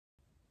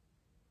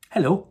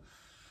Hello,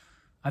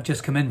 I've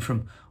just come in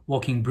from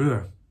walking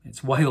Brewer.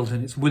 It's wild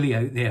and it's woolly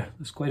out there.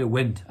 There's quite a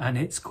wind and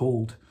it's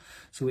cold.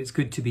 So it's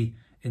good to be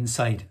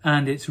inside,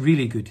 and it's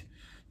really good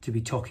to be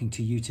talking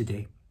to you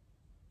today.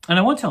 And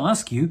I want to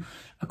ask you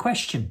a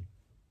question.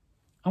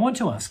 I want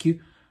to ask you,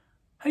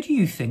 how do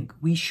you think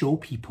we show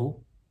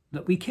people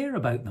that we care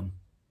about them?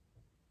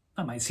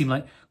 That might seem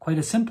like quite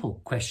a simple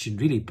question,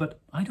 really, but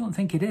I don't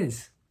think it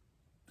is.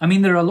 I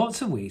mean, there are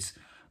lots of ways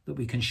that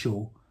we can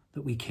show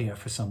that we care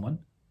for someone.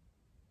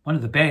 One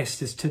of the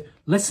best is to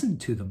listen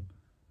to them.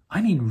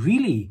 I mean,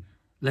 really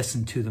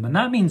listen to them. And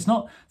that means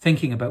not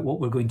thinking about what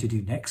we're going to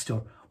do next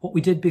or what we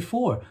did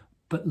before,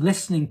 but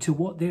listening to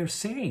what they're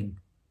saying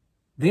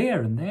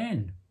there and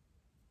then.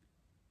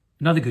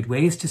 Another good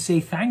way is to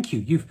say thank you.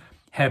 You've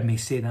heard me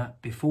say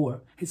that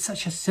before. It's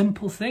such a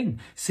simple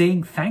thing,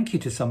 saying thank you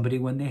to somebody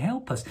when they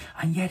help us,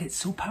 and yet it's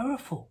so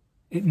powerful.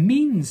 It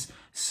means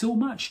so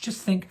much.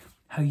 Just think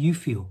how you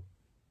feel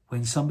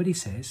when somebody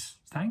says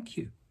thank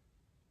you.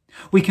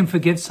 We can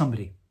forgive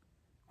somebody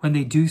when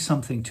they do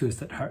something to us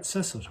that hurts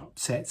us or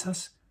upsets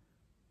us.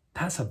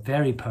 That's a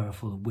very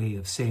powerful way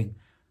of saying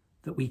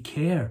that we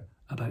care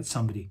about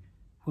somebody.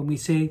 When we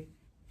say,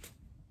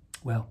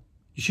 well,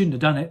 you shouldn't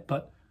have done it,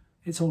 but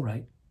it's all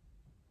right.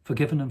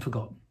 Forgiven and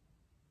forgotten.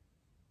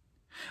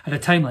 At a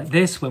time like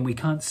this, when we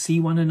can't see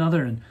one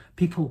another and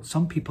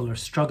some people are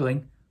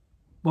struggling,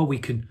 well, we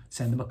can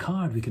send them a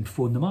card, we can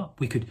phone them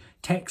up, we could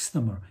text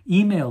them or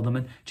email them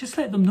and just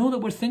let them know that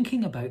we're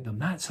thinking about them.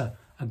 That's a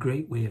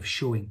great way of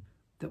showing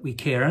that we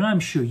care. And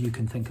I'm sure you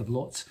can think of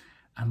lots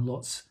and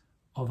lots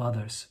of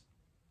others.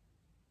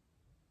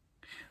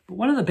 But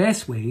one of the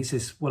best ways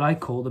is what I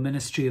call the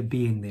ministry of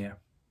being there.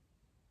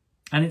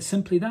 And it's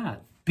simply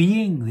that,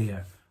 being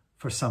there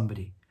for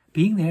somebody,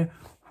 being there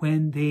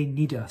when they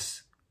need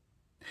us.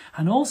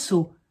 And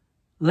also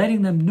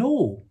letting them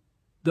know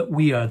that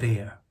we are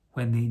there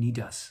when they need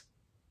us.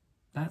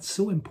 That's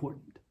so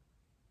important.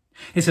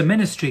 It's a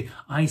ministry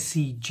I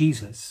see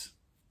Jesus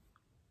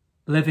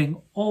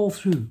living all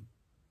through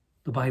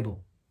the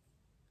Bible.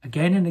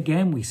 Again and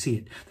again we see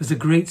it. There's a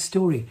great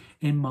story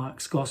in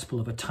Mark's Gospel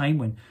of a time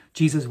when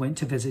Jesus went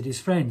to visit his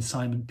friend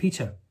Simon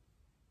Peter.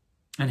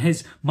 And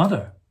his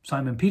mother,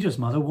 Simon Peter's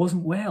mother,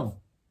 wasn't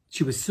well.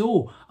 She was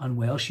so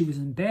unwell, she was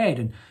in bed,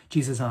 and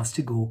Jesus asked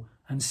to go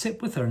and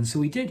sit with her. And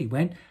so he did. He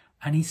went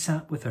and he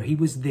sat with her. He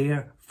was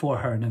there for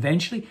her. And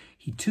eventually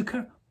he took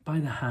her by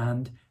the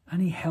hand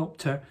and he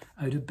helped her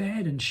out of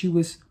bed, and she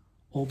was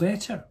all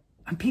better.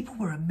 And people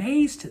were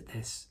amazed at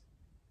this.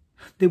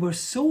 They were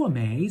so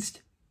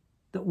amazed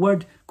that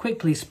word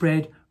quickly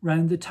spread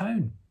round the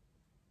town.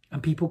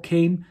 And people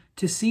came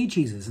to see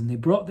Jesus, and they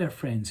brought their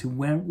friends who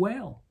weren't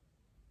well.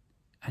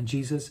 And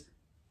Jesus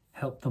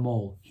helped them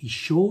all. He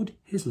showed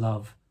his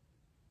love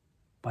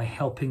by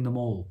helping them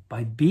all,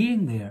 by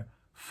being there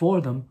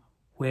for them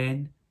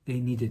when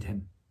they needed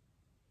him.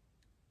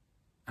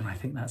 And I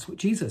think that's what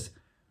Jesus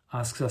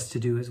asks us to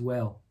do as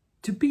well,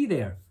 to be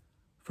there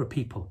for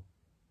people,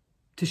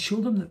 to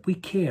show them that we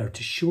care,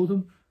 to show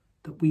them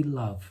that we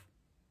love.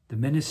 The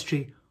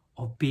ministry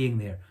of being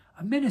there.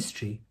 A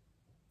ministry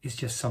is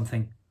just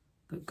something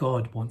that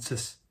God wants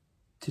us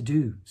to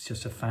do. It's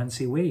just a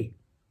fancy way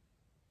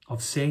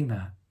of saying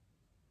that.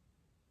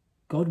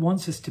 God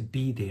wants us to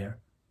be there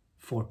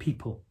for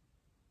people.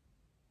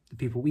 The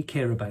people we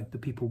care about, the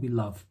people we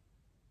love.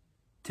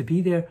 To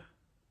be there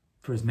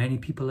for as many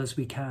people as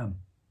we can.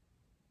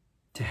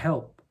 To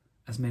help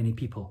as many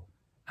people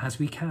as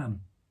we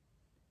can.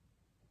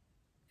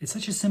 It's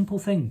such a simple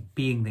thing,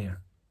 being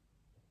there.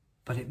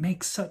 But it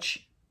makes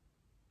such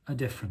a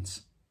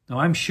difference. Now,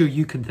 I'm sure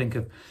you can think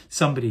of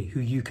somebody who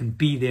you can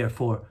be there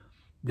for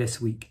this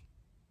week.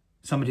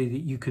 Somebody that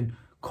you can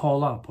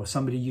call up or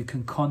somebody you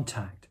can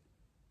contact.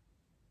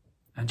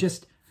 And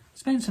just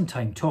spend some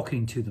time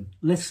talking to them,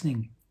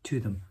 listening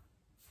to them,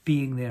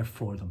 being there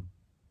for them.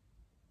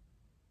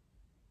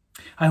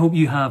 I hope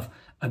you have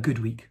a good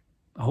week.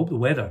 I hope the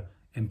weather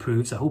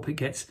improves. I hope it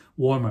gets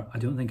warmer. I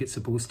don't think it's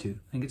supposed to.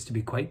 I think it's to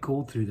be quite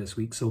cold through this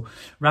week. So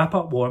wrap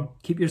up warm,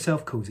 keep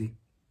yourself cozy,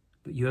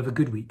 but you have a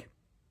good week.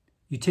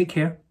 You take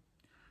care.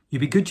 You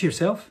be good to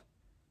yourself,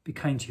 be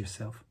kind to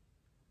yourself,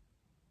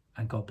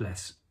 and God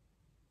bless.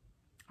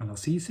 And I'll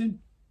see you soon.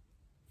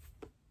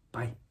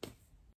 Bye.